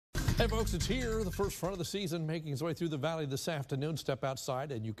Hey folks, it's here, the first front of the season making its way through the valley this afternoon. Step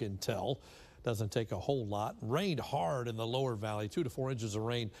outside and you can tell doesn't take a whole lot. Rained hard in the lower valley, 2 to 4 inches of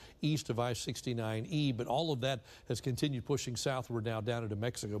rain east of I-69E, but all of that has continued pushing southward now down into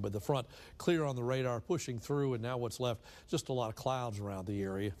Mexico. But the front clear on the radar, pushing through, and now what's left, just a lot of clouds around the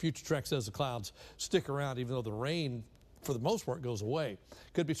area. Future Trek says the clouds stick around even though the rain for the most part goes away.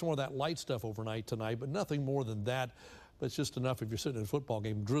 Could be some more of that light stuff overnight tonight, but nothing more than that. But it's just enough if you're sitting in a football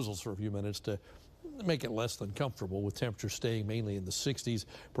game, drizzles for a few minutes to make it less than comfortable, with temperatures staying mainly in the 60s,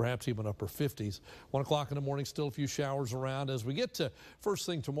 perhaps even upper 50s. 1 o'clock in the morning, still a few showers around. As we get to first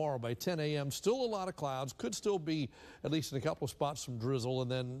thing tomorrow by 10 a.m., still a lot of clouds. Could still be, at least in a couple of spots, some drizzle. And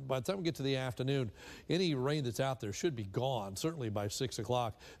then by the time we get to the afternoon, any rain that's out there should be gone, certainly by 6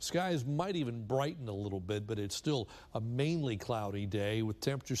 o'clock. Skies might even brighten a little bit, but it's still a mainly cloudy day with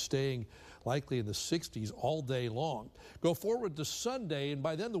temperatures staying likely in the 60s all day long. Go forward to Sunday, and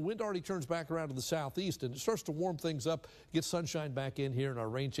by then the wind already turns back around to the southeast and it starts to warm things up, get sunshine back in here, and our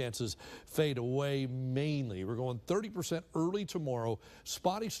rain chances fade away mainly. We're going 30% early tomorrow,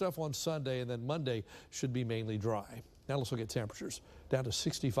 spotty stuff on Sunday, and then Monday should be mainly dry. Now let's look at temperatures. Down to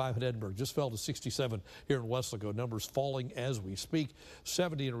 65 in Edinburgh, just fell to 67 here in Weslaco. Numbers falling as we speak.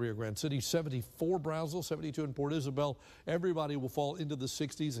 70 in Rio Grande City, 74 Brownsville, 72 in Port Isabel. Everybody will fall into the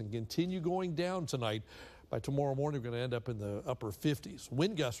 60s and continue going down tonight. By tomorrow morning, we're going to end up in the upper 50s.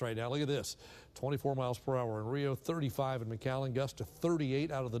 Wind gusts right now, look at this. 24 miles per hour in Rio, 35 in McAllen, gust to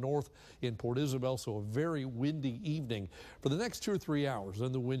 38 out of the north in Port Isabel, so a very windy evening for the next 2 or 3 hours.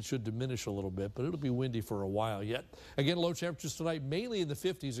 Then the wind should diminish a little bit, but it'll be windy for a while yet. Again, low temperatures tonight, mainly in the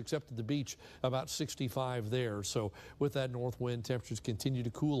 50s, except at the beach, about 65 there. So with that north wind, temperatures continue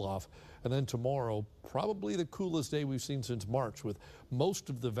to cool off. And then tomorrow, probably the coolest day we've seen since March, with most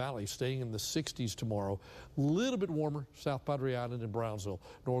of the valley staying in the 60s tomorrow. A little bit warmer, South Padre Island and Brownsville.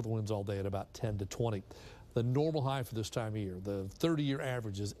 North winds all day at about 10 to 20. The normal high for this time of year, the 30-year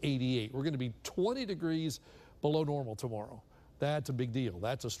average, is 88. We're going to be 20 degrees below normal tomorrow. That's a big deal.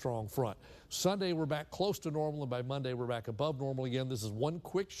 That's a strong front. Sunday, we're back close to normal, and by Monday, we're back above normal again. This is one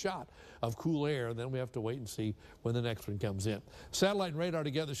quick shot of cool air, and then we have to wait and see when the next one comes in. Satellite and radar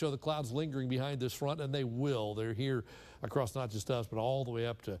together show the clouds lingering behind this front, and they will. They're here across not just us, but all the way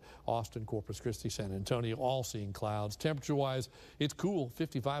up to Austin, Corpus Christi, San Antonio, all seeing clouds. Temperature-wise, it's cool.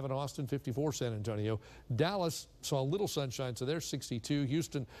 55 in Austin, 54 San Antonio. Dallas saw a little sunshine, so they're 62.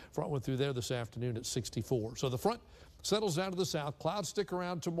 Houston, front went through there this afternoon at 64. So the front settles down to the south. Clouds stick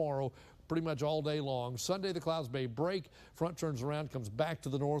around tomorrow pretty much all day long. Sunday, the clouds may break. Front turns around, comes back to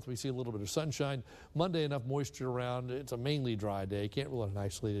the north. We see a little bit of sunshine. Monday, enough moisture around. It's a mainly dry day. Can't rule out an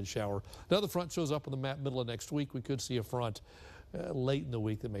isolated shower. Another front shows up on the map middle of next week. We could see a front late in the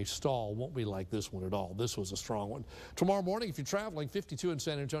week that may stall. Won't be like this one at all. This was a strong one. Tomorrow morning, if you're traveling, 52 in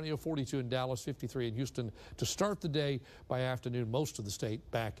San Antonio, 42 in Dallas, 53 in Houston to start the day. By afternoon, most of the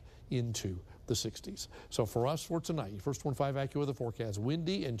state back into the 60s. So for us, for tonight, first 1-5 AccuWeather forecast,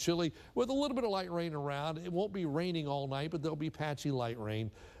 windy and chilly with a little bit of light rain around. It won't be raining all night, but there'll be patchy light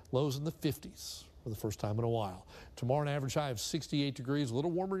rain. Lows in the 50s for the first time in a while. Tomorrow, an average high of 68 degrees, a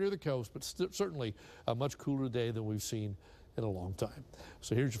little warmer near the coast, but certainly a much cooler day than we've seen in a long time.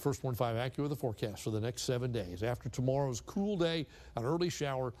 So here's your first 1-5 AccuWeather forecast for the next 7 days. After tomorrow's cool day, an early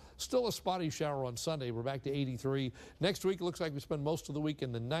shower, still a spotty shower on Sunday. We're back to 83. Next week, it looks like we spend most of the week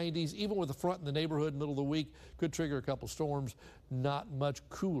in the 90s. Even with the front in the neighborhood, middle of the week, could trigger a couple storms. Not much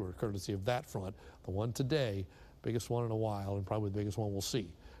cooler, courtesy of that front. The one today, biggest one in a while, and probably the biggest one we'll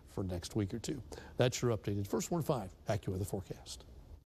see for next week or two. That's your updated first 1-5 AccuWeather forecast.